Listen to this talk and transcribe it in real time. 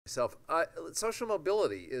Myself, social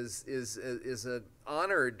mobility is an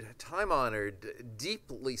honored, time-honored,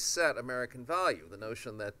 deeply set American value. The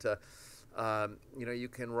notion that you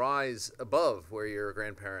can rise above where your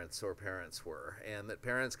grandparents or parents were, and that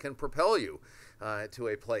parents can propel you to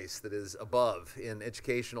a place that is above in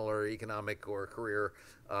educational or economic or career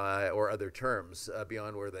or other terms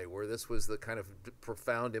beyond where they were. This was the kind of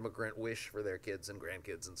profound immigrant wish for their kids and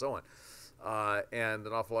grandkids and so on. And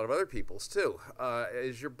an awful lot of other people's too.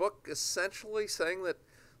 Is your book essentially saying that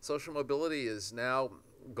social mobility is now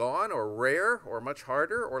gone, or rare, or much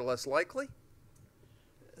harder, or less likely?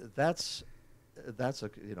 That's that's a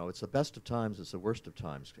it's the best of times, it's the worst of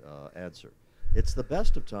times answer. It's the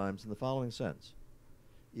best of times in the following sense: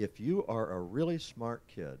 if you are a really smart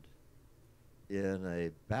kid in a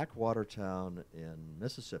backwater town in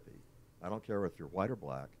Mississippi, I don't care if you're white or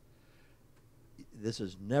black, this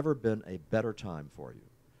has never been a better time for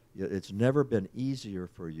you. It's never been easier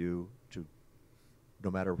for you to, no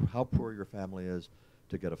matter how poor your family is,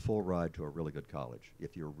 to get a full ride to a really good college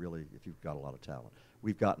if you've got a lot of talent.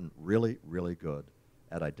 We've gotten really, really good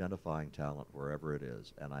at identifying talent wherever it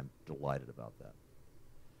is, and I'm delighted about that.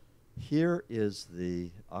 Here is the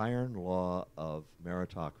iron law of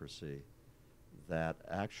meritocracy that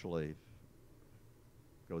actually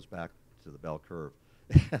goes back to the bell curve.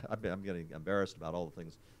 I'm getting embarrassed about all the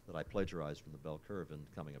things that I plagiarized from the bell curve and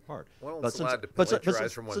coming apart. One But one's since, allowed to but,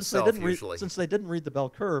 plagiarize from oneself, usually. since they didn't read the bell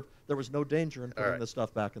curve, there was no danger in putting right. this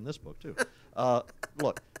stuff back in this book too.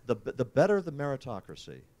 Look, the better the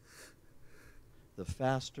meritocracy, the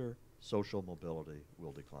faster social mobility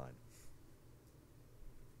will decline.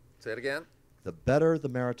 Say it again. The better the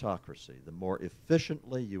meritocracy, the more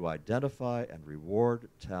efficiently you identify and reward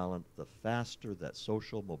talent, the faster that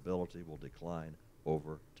social mobility will decline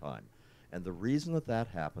over time. And the reason that that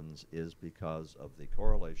happens is because of the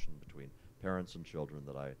correlation between parents and children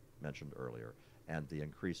that I mentioned earlier, and the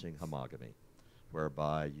increasing homogamy,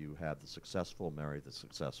 whereby you have the successful marry the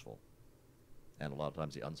successful, and a lot of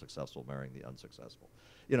times the unsuccessful marrying the unsuccessful.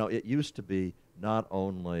 It used to be not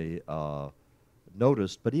only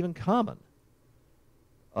noticed, but even common,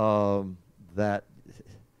 that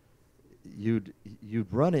you'd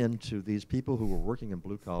run into these people who were working in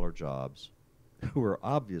blue-collar jobs who were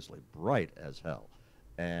obviously bright as hell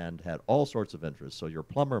and had all sorts of interests. So your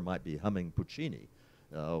plumber might be humming Puccini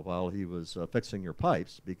while he was fixing your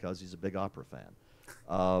pipes because he's a big opera fan.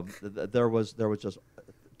 There was just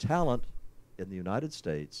talent in the United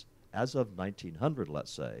States as of 1900,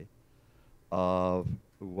 let's say,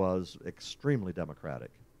 was extremely democratic.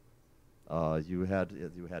 You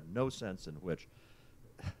had no sense in which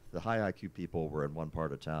the high IQ people were in one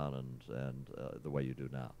part of town and the way you do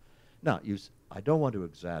now. Now, I don't want to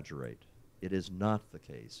exaggerate. It is not the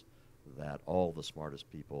case that all the smartest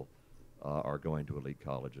people are going to elite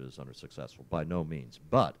colleges and are successful. By no means.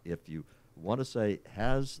 But if you want to say,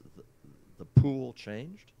 has the pool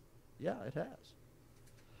changed? Yeah, it has.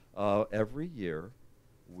 Every year,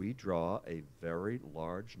 we draw a very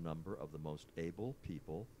large number of the most able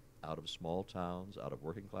people out of small towns, out of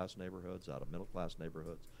working class neighborhoods, out of middle class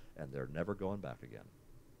neighborhoods, and they're never going back again.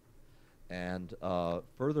 And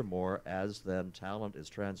furthermore, as then talent is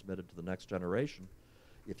transmitted to the next generation,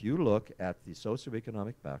 if you look at the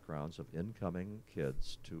socioeconomic backgrounds of incoming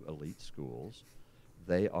kids to elite schools,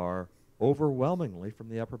 they are overwhelmingly from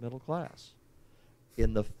the upper middle class,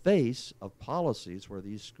 in the face of policies where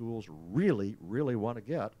these schools really, really want to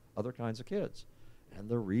get other kinds of kids. And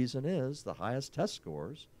the reason is the highest test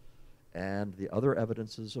scores and the other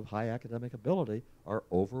evidences of high academic ability are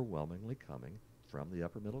overwhelmingly coming from the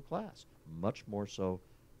upper middle class, much more so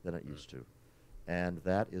than it used to. And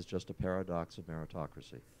that is just a paradox of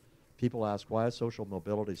meritocracy. People ask, why is social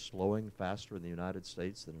mobility slowing faster in the United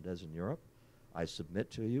States than it is in Europe? I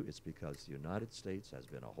submit to you, it's because the United States has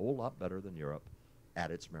been a whole lot better than Europe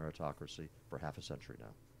at its meritocracy for half a century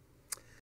now.